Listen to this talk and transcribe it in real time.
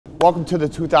Welcome to the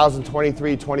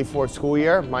 2023-24 school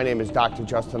year. My name is Dr.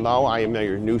 Justin Lowe. I am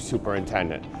your new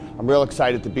superintendent. I'm real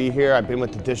excited to be here. I've been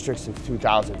with the district since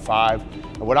 2005.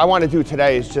 And what I want to do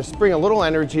today is just bring a little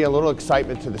energy, a little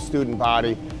excitement to the student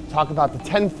body, talk about the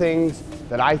 10 things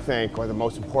that I think are the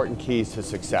most important keys to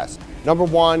success. Number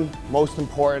one, most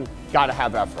important, gotta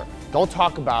have effort. Don't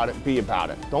talk about it, be about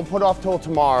it. Don't put off till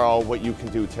tomorrow what you can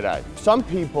do today. Some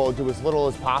people do as little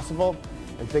as possible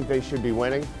and think they should be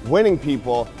winning. Winning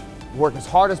people work as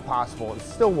hard as possible and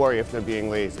still worry if they're being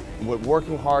lazy. What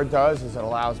working hard does is it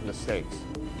allows mistakes.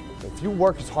 If you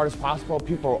work as hard as possible,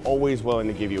 people are always willing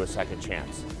to give you a second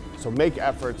chance. So make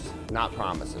efforts, not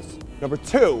promises. Number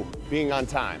two, being on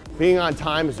time. Being on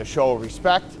time is a show of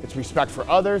respect. It's respect for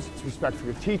others, it's respect for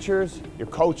your teachers, your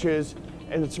coaches,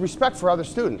 and it's respect for other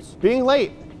students. Being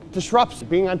late disrupts.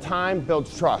 Being on time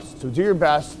builds trust. So do your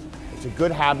best. It's a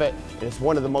good habit, and it's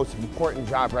one of the most important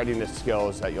job readiness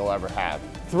skills that you'll ever have.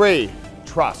 3,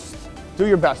 trust. Do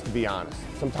your best to be honest.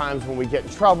 Sometimes when we get in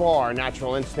trouble, our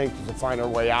natural instinct is to find our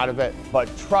way out of it. But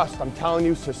trust, I'm telling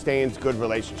you, sustains good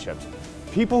relationships.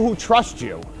 People who trust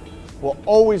you will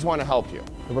always want to help you.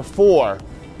 Number 4,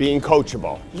 being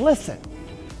coachable. Listen,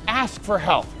 ask for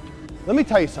help. Let me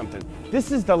tell you something.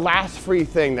 This is the last free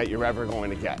thing that you're ever going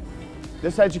to get.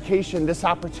 This education, this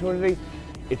opportunity,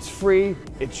 it's free,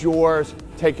 it's yours,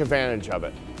 take advantage of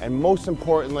it. And most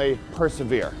importantly,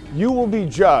 persevere. You will be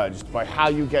judged by how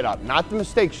you get up, not the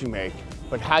mistakes you make,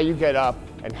 but how you get up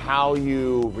and how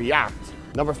you react.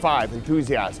 Number 5,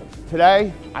 enthusiasm.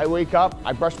 Today, I wake up,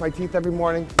 I brush my teeth every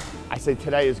morning, I say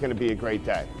today is gonna be a great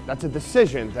day. That's a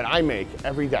decision that I make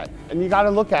every day. And you gotta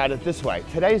look at it this way.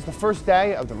 Today is the first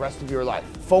day of the rest of your life.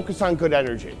 Focus on good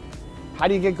energy. How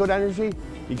do you get good energy?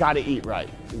 You gotta eat right,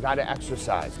 you gotta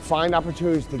exercise. Find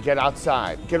opportunities to get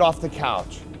outside, get off the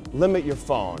couch, limit your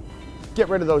phone, get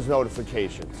rid of those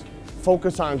notifications.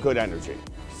 Focus on good energy.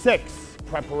 6,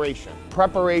 preparation.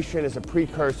 Preparation is a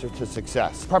precursor to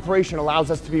success. Preparation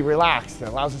allows us to be relaxed, it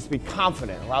allows us to be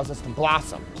confident, it allows us to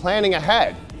blossom. Planning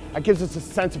ahead, that gives us a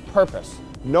sense of purpose,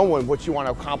 knowing what you want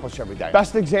to accomplish every day.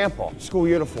 Best example, school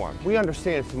uniform. We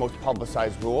understand it's the most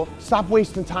publicized rule. Stop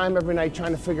wasting time every night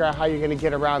trying to figure out how you're going to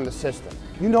get around the system.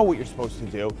 You know what you're supposed to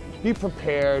do. Be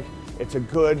prepared. It's a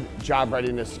good job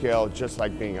readiness skill, just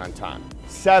like being on time.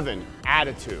 7,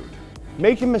 attitude.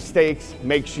 Making mistakes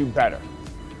makes you better.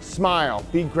 Smile,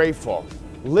 be grateful,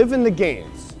 live in the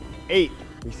gains. 8,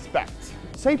 respect.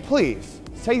 Say please,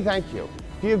 say thank you.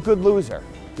 Be a good loser.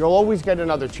 You'll always get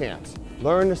another chance.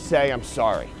 Learn to say I'm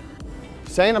sorry.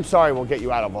 Saying I'm sorry will get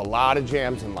you out of a lot of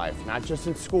jams in life, not just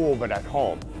in school, but at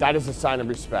home. That is a sign of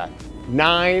respect.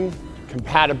 9,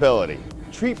 compatibility.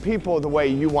 Treat people the way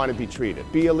you want to be treated.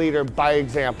 Be a leader by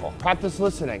example. Practice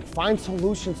listening. Find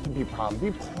solutions to problems.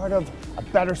 Be part of a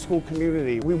better school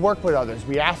community. We work with others.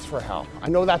 We ask for help. I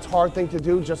know that's a hard thing to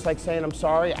do, just like saying I'm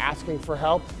sorry, asking for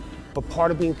help. But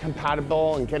part of being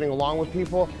compatible and getting along with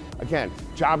people, again,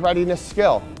 job readiness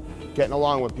skill, getting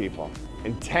along with people.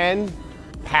 And 10,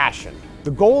 passion.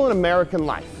 The goal in American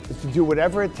life is to do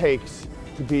whatever it takes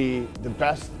to be the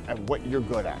best at what you're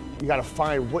good at. You gotta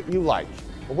find what you like,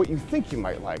 or what you think you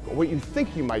might like, or what you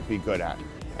think you might be good at,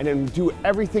 and then do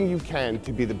everything you can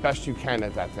to be the best you can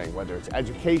at that thing, whether it's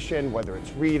education, whether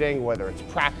it's reading, whether it's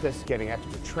practice, getting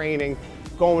extra training,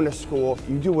 going to school.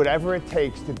 You do whatever it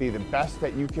takes to be the best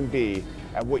that you can be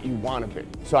at what you want to be.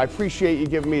 So I appreciate you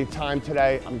giving me time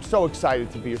today. I'm so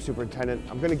excited to be your superintendent.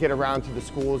 I'm going to get around to the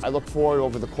schools. I look forward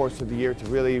over the course of the year to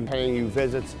really paying you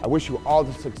visits. I wish you all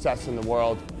the success in the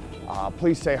world.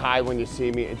 Please say hi when you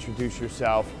see me, introduce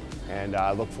yourself, and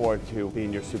I look forward to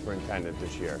being your superintendent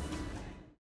this year.